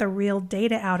get the real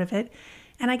data out of it.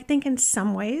 And I think in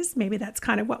some ways, maybe that's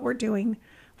kind of what we're doing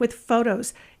with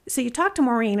photos. So you talked to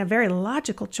Maureen, a very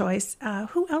logical choice.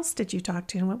 Who else did you talk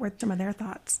to, and what were some of their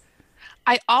thoughts?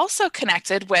 I also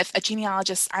connected with a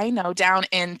genealogist I know down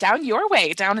your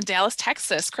way, down in Dallas,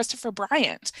 Texas, Christopher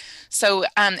Bryant. So,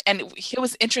 and it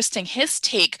was interesting. His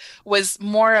take was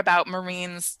more about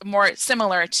Maureen's, more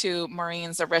similar to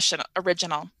Maureen's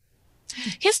original.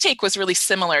 His take was really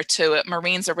similar to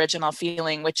Maureen's original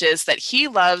feeling, which is that he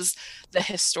loves the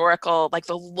historical, like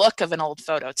the look of an old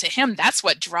photo. To him, that's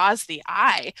what draws the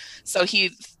eye. So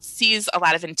he sees a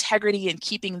lot of integrity in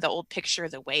keeping the old picture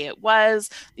the way it was,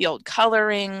 the old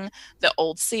coloring, the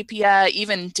old sepia,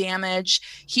 even damage.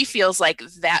 He feels like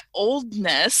that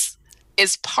oldness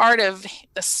is part of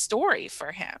the story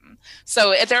for him.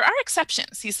 So there are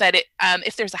exceptions. He said,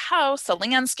 if there's a house, a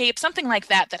landscape, something like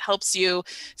that, that helps you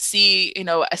see,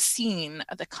 a scene,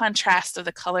 the contrast of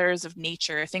the colors of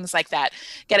nature, things like that,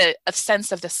 get a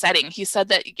sense of the setting. He said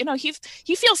that,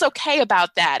 he feels okay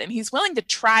about that, and he's willing to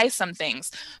try some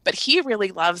things, but he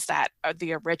really loves that,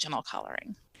 the original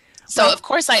coloring. So, of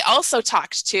course, I also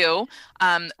talked to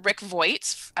Rick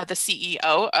Voigt, the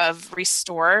CEO of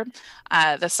Restore,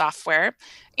 the software.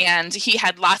 And he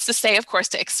had lots to say, of course,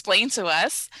 to explain to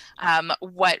us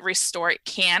what Restore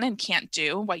can and can't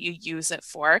do, what you use it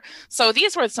for. So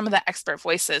these were some of the expert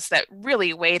voices that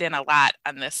really weighed in a lot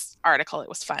on this article. It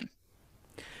was fun.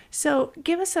 So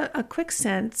give us a quick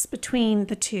sense between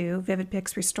the two,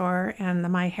 VividPix Restore and the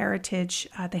MyHeritage.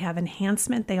 They have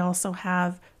enhancement. They also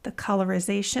have the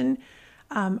colorization.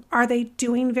 Are they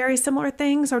doing very similar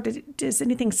things, or does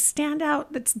anything stand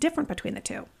out that's different between the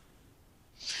two?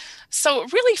 So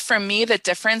really for me, the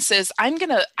difference is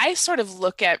I sort of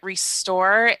look at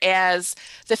Restore as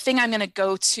the thing I'm going to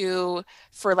go to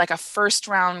for like a first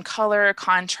round color,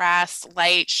 contrast,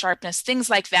 light, sharpness, things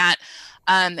like that.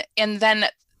 And then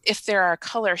if there are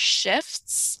color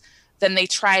shifts, then they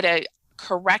try to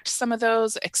correct some of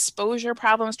those exposure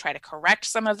problems, try to correct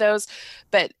some of those,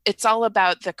 but it's all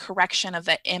about the correction of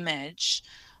the image.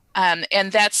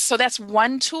 And that's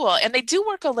one tool, and they do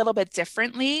work a little bit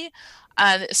differently.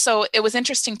 So it was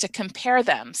interesting to compare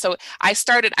them. So I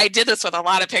did this with a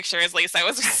lot of pictures, Lisa. It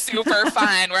was super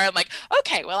fun, where I'm like,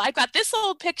 okay, well, I've got this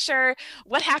old picture.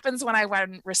 What happens when I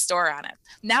run Restore on it?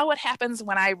 Now what happens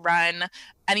when I run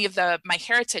any of the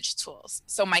MyHeritage tools?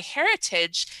 So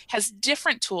MyHeritage has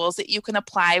different tools that you can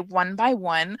apply one by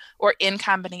one or in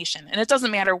combination. And it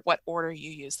doesn't matter what order you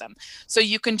use them. So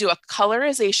you can do a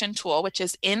colorization tool, which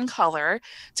is in color,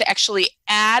 to actually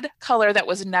add color that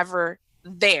was never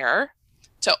there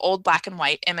to old black and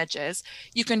white images.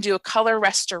 You can do a color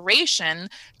restoration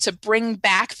to bring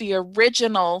back the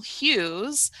original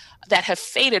hues that have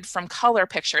faded from color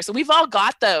pictures. And we've all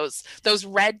got those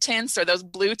red tints or those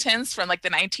blue tints from like the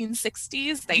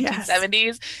 1960s, 1970s,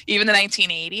 yes, even the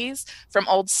 1980s from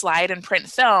old slide and print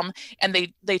film. And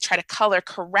they try to color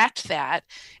correct that.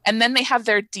 And then they have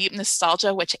their deep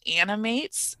nostalgia, which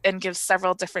animates and gives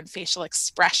several different facial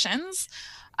expressions.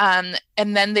 And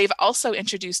then they've also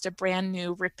introduced a brand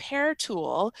new repair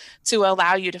tool to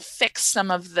allow you to fix some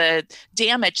of the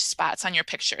damaged spots on your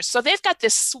pictures. So they've got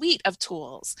this suite of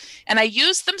tools, and I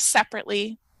use them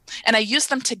separately and I use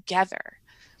them together.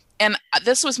 And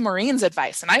this was Maureen's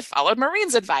advice, and I followed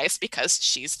Maureen's advice because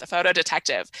she's the photo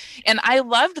detective. And I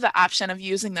loved the option of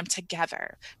using them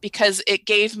together because it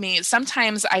gave me,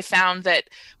 sometimes I found that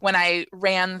when I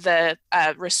ran the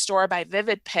Restore by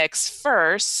VividPix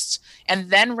first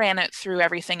and then ran it through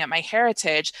everything at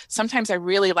MyHeritage, sometimes I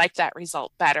really liked that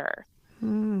result better.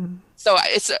 So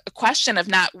it's a question of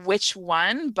not which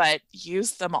one, but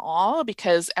use them all,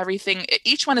 because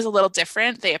each one is a little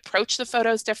different. They approach the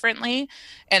photos differently.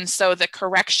 And so the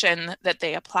correction that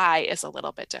they apply is a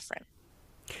little bit different.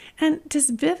 And does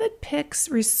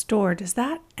VividPix Restore, does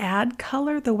that add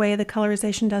color the way the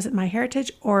colorization does at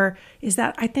MyHeritage? Or is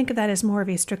that, I think of that as more of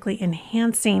a strictly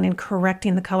enhancing and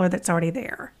correcting the color that's already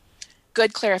there?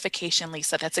 Good clarification,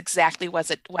 Lisa. That's exactly what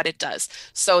it does.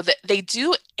 So that they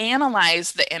do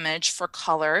analyze the image for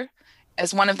color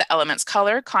as one of the elements: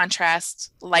 color,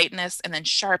 contrast, lightness, and then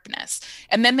sharpness.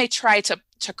 And then they try to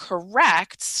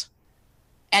correct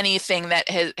anything that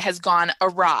has gone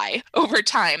awry over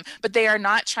time. But they are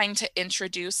not trying to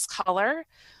introduce color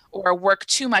or work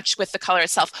too much with the color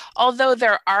itself. Although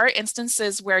there are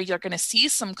instances where you're going to see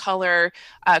some color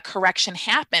correction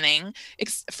happening.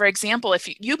 For example, if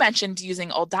you mentioned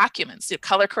using old documents,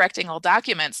 color correcting old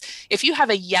documents, if you have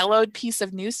a yellowed piece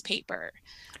of newspaper,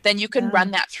 then you can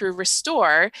run that through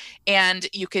Restore, and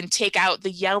you can take out the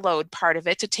yellowed part of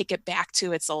it to take it back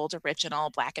to its old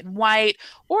original black and white,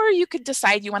 or you could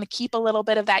decide you want to keep a little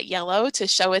bit of that yellow to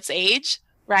show its age,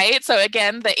 right? So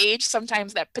again, the age,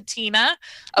 sometimes that patina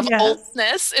of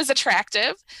oldness is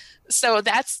attractive. So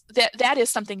that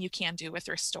is something you can do with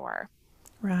Restore.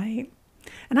 Right.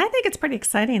 And I think it's pretty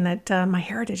exciting that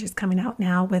MyHeritage is coming out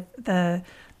now with the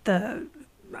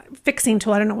fixing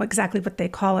tool. I don't know exactly what they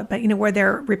call it, but where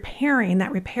they're repairing,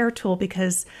 that repair tool,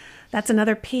 because that's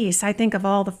another piece. I think of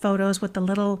all the photos with the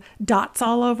little dots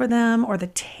all over them or the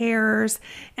tears,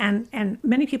 and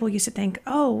many people used to think,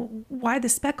 oh, why the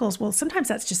speckles? Well, sometimes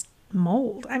that's just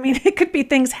mold. I mean, it could be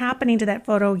things happening to that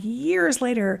photo years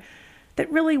later that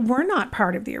really were not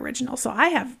part of the original. So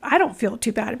I don't feel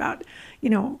too bad about,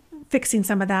 fixing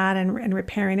some of that and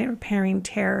repairing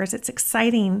tears. It's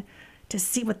exciting to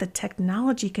see what the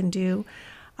technology can do.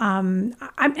 I'm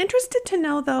interested to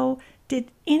know, though,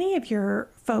 did any of your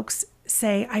folks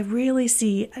say, I really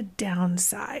see a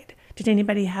downside? Did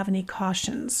anybody have any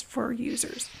cautions for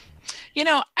users?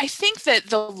 I think that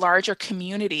the larger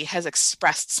community has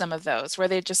expressed some of those where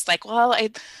they're just like, well,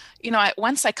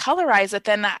 once I colorize it,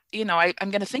 then,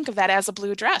 I'm going to think of that as a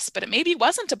blue dress, but it maybe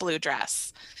wasn't a blue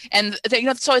dress. And,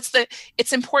 so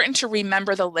it's important to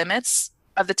remember the limits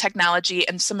of the technology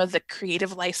and some of the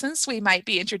creative license we might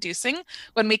be introducing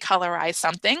when we colorize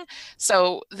something.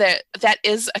 So that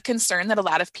is a concern that a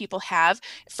lot of people have.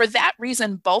 For that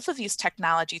reason, both of these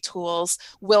technology tools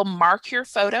will mark your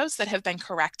photos that have been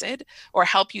corrected or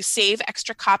help you save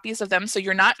extra copies of them, so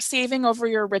you're not saving over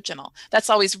your original. That's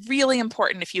always really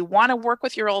important. If you want to work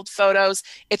with your old photos,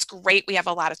 it's great. We have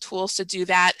a lot of tools to do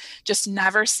that. Just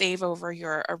never save over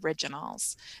your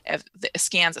originals, the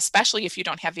scans, especially if you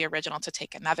don't have the original to take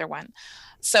another one.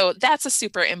 So that's a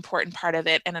super important part of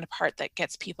it, and a part that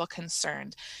gets people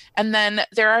concerned. And then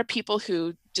there are people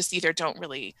who just either don't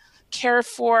really care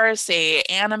for, say,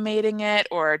 animating it,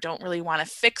 or don't really want to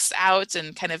fix out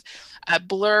and kind of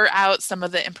blur out some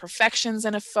of the imperfections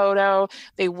in a photo.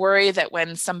 They worry that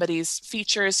when somebody's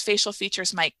facial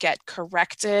features might get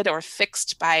corrected or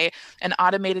fixed by an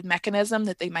automated mechanism,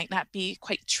 that they might not be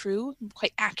quite true,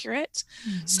 quite accurate.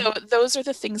 Mm-hmm. So those are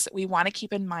the things that we want to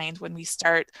keep in mind when we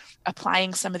start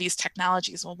applying some of these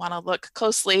technologies. We'll want to look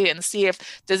closely and see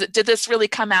if did this really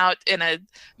come out in a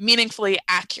meaningfully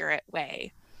accurate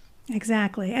way.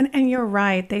 Exactly. And you're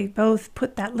right. They both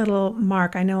put that little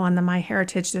mark. I know on the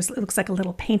MyHeritage, it looks like a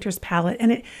little painter's palette.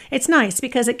 And it's nice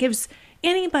because it gives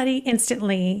anybody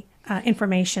instantly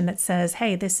information that says,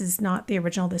 hey, this is not the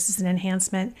original. This is an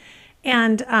enhancement.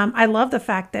 And I love the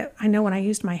fact that I know when I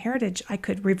used MyHeritage, I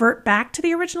could revert back to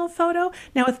the original photo.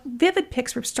 Now with Vivid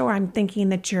Pics Restore, I'm thinking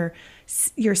that you're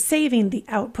saving the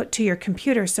output to your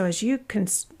computer. So as you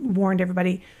warned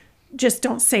everybody, just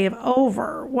don't save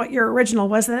over what your original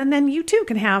was, and then you too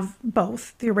can have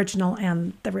both the original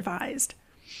and the revised.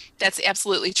 That's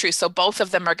absolutely true. So both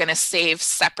of them are going to save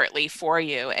separately for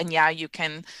you. And yeah, you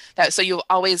can, so you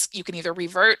can either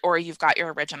revert or you've got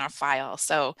your original file.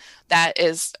 So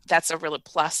that's a real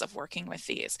plus of working with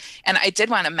these. And I did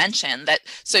want to mention that,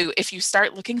 so if you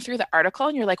start looking through the article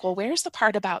and you're like, well, where's the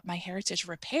part about MyHeritage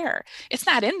repair? It's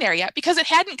not in there yet because it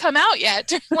hadn't come out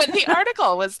yet when the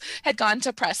article had gone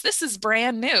to press. This is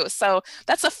brand new. So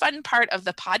that's a fun part of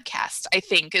the podcast, I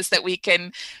think, is that we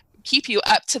can keep you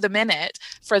up to the minute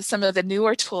for some of the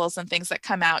newer tools and things that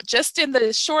come out just in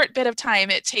the short bit of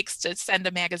time it takes to send a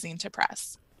magazine to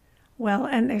press. Well,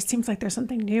 and it seems like there's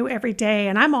something new every day,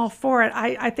 and I'm all for it.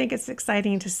 I think it's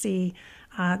exciting to see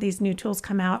these new tools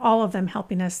come out, all of them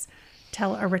helping us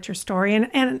tell a richer story.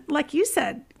 And like you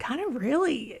said, kind of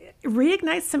really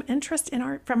reignite some interest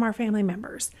from our family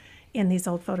members in these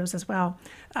old photos as well.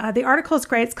 The article is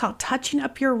great. It's called Touching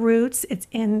Up Your Roots. It's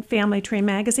in Family Tree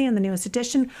Magazine, the newest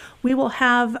edition. We will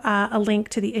have a link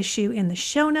to the issue in the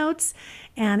show notes.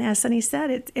 And as Sunny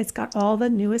said, it's got all the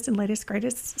newest and latest,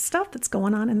 greatest stuff that's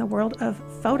going on in the world of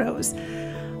photos.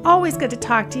 Always good to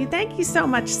talk to you. Thank you so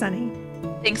much, Sunny.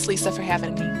 Thanks, Lisa, for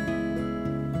having me.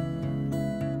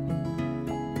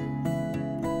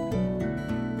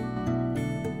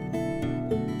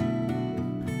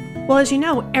 Well, as you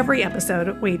know, every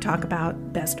episode we talk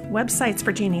about best websites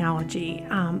for genealogy.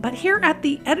 But here at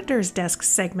the Editor's Desk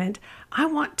segment, I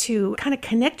want to kind of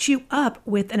connect you up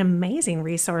with an amazing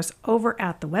resource over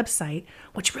at the website,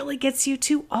 which really gets you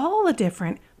to all the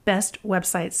different best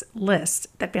websites list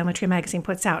that Family Tree Magazine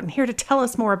puts out. And here to tell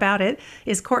us more about it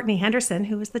is Courtney Henderson,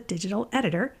 who is the digital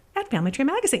editor at Family Tree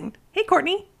Magazine. Hey,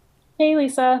 Courtney. Hey,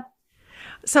 Lisa.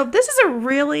 So this is a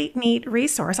really neat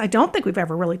resource. I don't think we've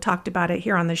ever really talked about it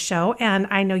here on the show, and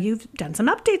I know you've done some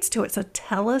updates to it. So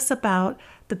tell us about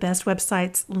the Best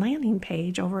Websites landing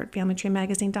page over at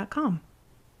familytreemagazine.com.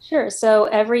 Sure. So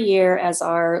every year, as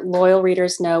our loyal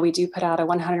readers know, we do put out a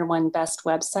 101 Best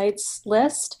Websites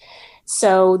list.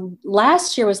 So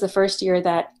last year was the first year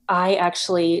that I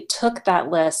actually took that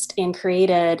list and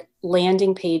created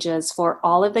landing pages for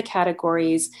all of the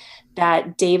categories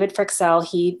that David Frexell,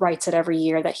 he writes it every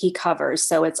year, that he covers.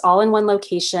 So it's all in one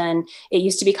location. It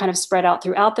used to be kind of spread out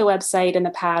throughout the website in the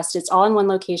past. It's all in one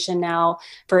location now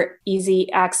for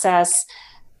easy access.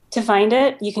 To find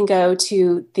it, you can go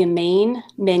to the main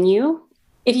menu.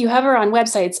 If you hover on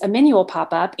websites, a menu will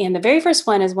pop up, and the very first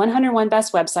one is 101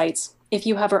 Best Websites. If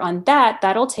you hover on that,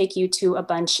 that'll take you to a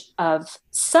bunch of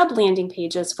sub-landing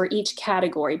pages for each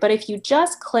category. But if you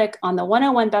just click on the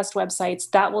 101 Best Websites,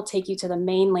 that will take you to the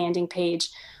main landing page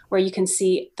where you can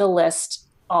see the list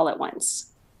all at once.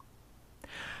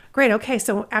 Great. Okay.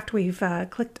 So after we've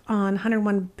clicked on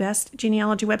 101 Best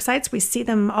Genealogy Websites, we see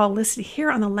them all listed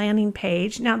here on the landing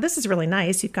page. Now, this is really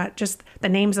nice. You've got just the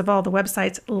names of all the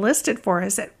websites listed for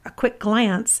us at a quick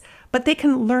glance, but they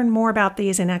can learn more about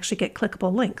these and actually get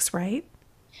clickable links, right?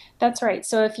 That's right.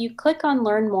 So if you click on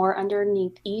Learn More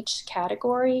underneath each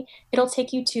category, it'll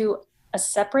take you to a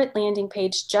separate landing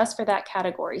page just for that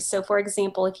category. So for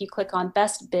example, if you click on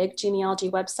Best Big Genealogy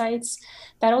Websites,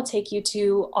 that'll take you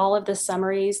to all of the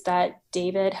summaries that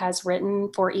David has written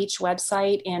for each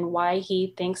website and why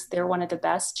he thinks they're one of the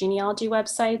best genealogy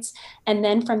websites. And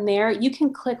then from there, you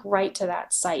can click right to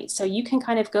that site. So you can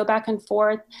kind of go back and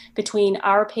forth between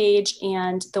our page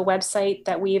and the website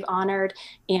that we've honored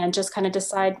and just kind of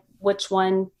decide which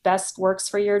one best works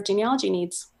for your genealogy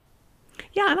needs.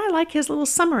 Yeah, and I like his little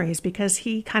summaries because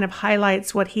he kind of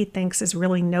highlights what he thinks is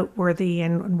really noteworthy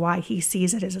and why he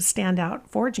sees it as a standout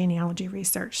for genealogy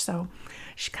research. So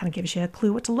she kind of gives you a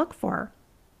clue what to look for.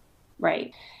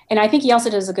 Right. And I think he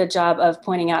also does a good job of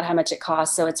pointing out how much it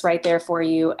costs. So it's right there for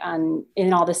you. And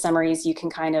in all the summaries, you can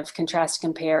kind of contrast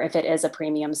and compare if it is a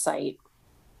premium site.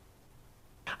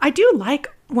 I do like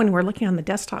when we're looking on the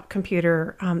desktop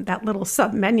computer, that little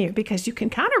sub menu, because you can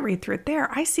kind of read through it there.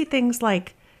 I see things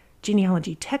like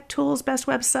Genealogy Tech Tools Best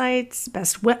Websites,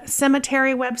 Best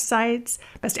Cemetery Websites,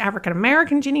 Best African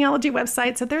American Genealogy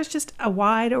Websites. So there's just a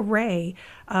wide array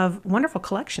of wonderful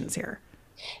collections here.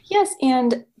 Yes,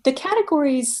 and the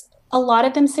categories, a lot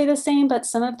of them say the same, but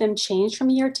some of them change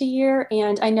from year to year.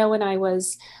 And I know when I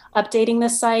was updating the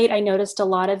site, I noticed a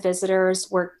lot of visitors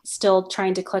were still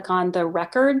trying to click on the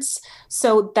records.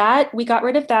 So that we got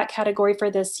rid of that category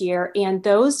for this year. And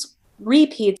those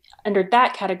repeats under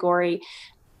that category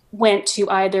went to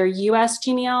either U.S.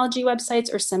 genealogy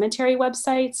websites or cemetery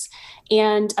websites.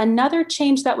 And another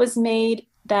change that was made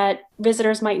that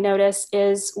visitors might notice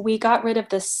is we got rid of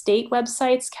the state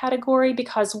websites category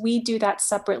because we do that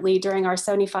separately during our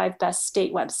 75 best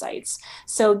state websites.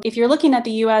 So if you're looking at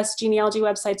the U.S. genealogy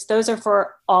websites, those are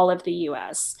for all of the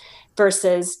U.S.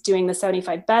 versus doing the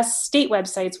 75 best state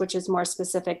websites, which is more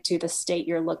specific to the state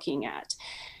you're looking at.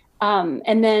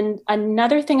 And then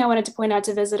another thing I wanted to point out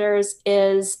to visitors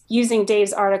is using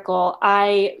Dave's article,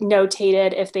 I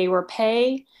notated if they were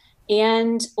pay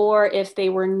and or if they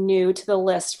were new to the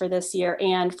list for this year.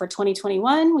 And for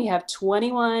 2021, we have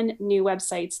 21 new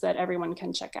websites that everyone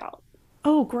can check out.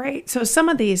 Oh, great. So some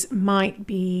of these might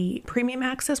be premium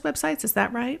access websites. Is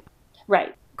that right?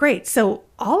 Right. Great. So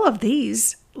all of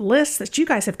these lists that you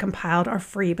guys have compiled are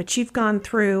free, but you've gone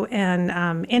through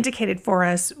and indicated for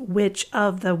us which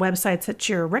of the websites that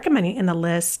you're recommending in the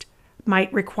list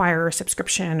might require a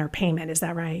subscription or payment. Is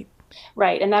that right?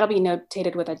 Right. And that'll be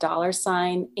notated with a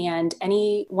 $. And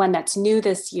any one that's new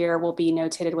this year will be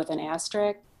notated with an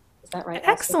asterisk. Is that right?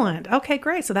 Excellent. Okay,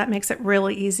 great. So that makes it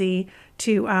really easy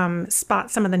to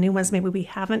spot some of the new ones maybe we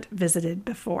haven't visited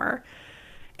before.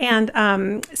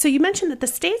 And so you mentioned that the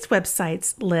state's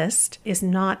websites list is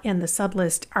not in the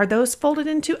sublist. Are those folded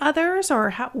into others,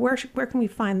 or where can we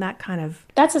find that kind of?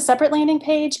 That's a separate landing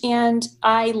page, and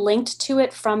I linked to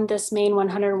it from this main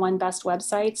 101 Best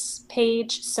Websites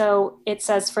page. So it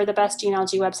says for the best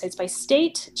genealogy websites by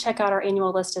state, check out our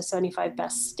annual list of 75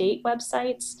 best state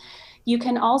websites. You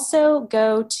can also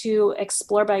go to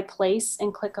Explore by Place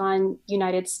and click on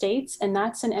United States, and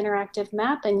that's an interactive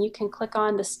map, and you can click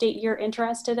on the state you're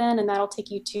interested in, and that'll take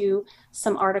you to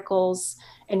some articles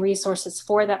and resources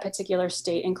for that particular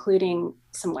state, including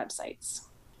some websites.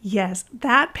 Yes,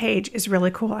 that page is really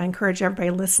cool. I encourage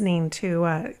everybody listening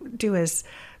to do as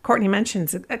Courtney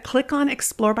mentions, click on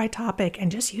Explore by Topic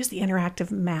and just use the interactive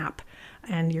map,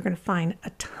 and you're going to find a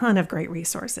ton of great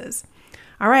resources.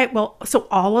 All right, well, so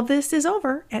all of this is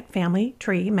over at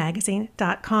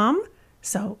familytreemagazine.com.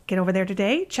 So get over there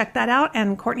today, check that out.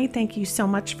 And Courtney, thank you so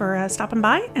much for stopping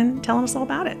by and telling us all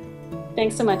about it.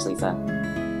 Thanks so much, Lisa.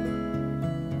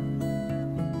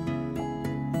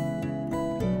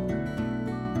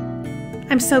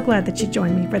 I'm so glad that you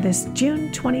joined me for this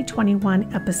June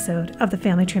 2021 episode of the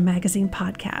Family Tree Magazine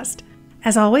podcast.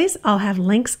 As always, I'll have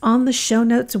links on the show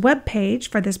notes webpage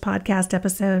for this podcast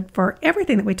episode for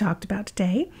everything that we talked about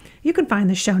today. You can find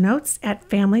the show notes at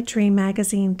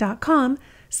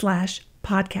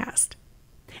familytreemagazine.com/podcast.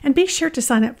 And be sure to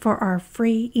sign up for our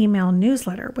free email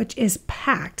newsletter, which is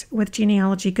packed with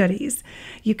genealogy goodies.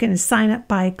 You can sign up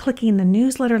by clicking the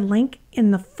newsletter link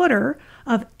in the footer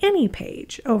of any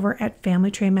page over at Family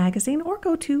Tree Magazine, or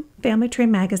go to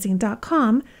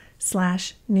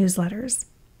familytreemagazine.com/newsletters.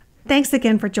 Thanks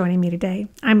again for joining me today.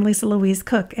 I'm Lisa Louise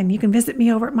Cook, and you can visit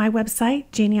me over at my website,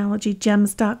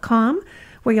 genealogygems.com,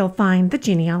 where you'll find the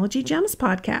Genealogy Gems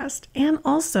podcast and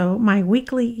also my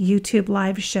weekly YouTube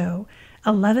live show,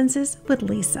 11s with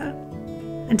Lisa.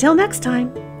 Until next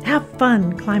time, have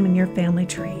fun climbing your family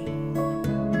tree.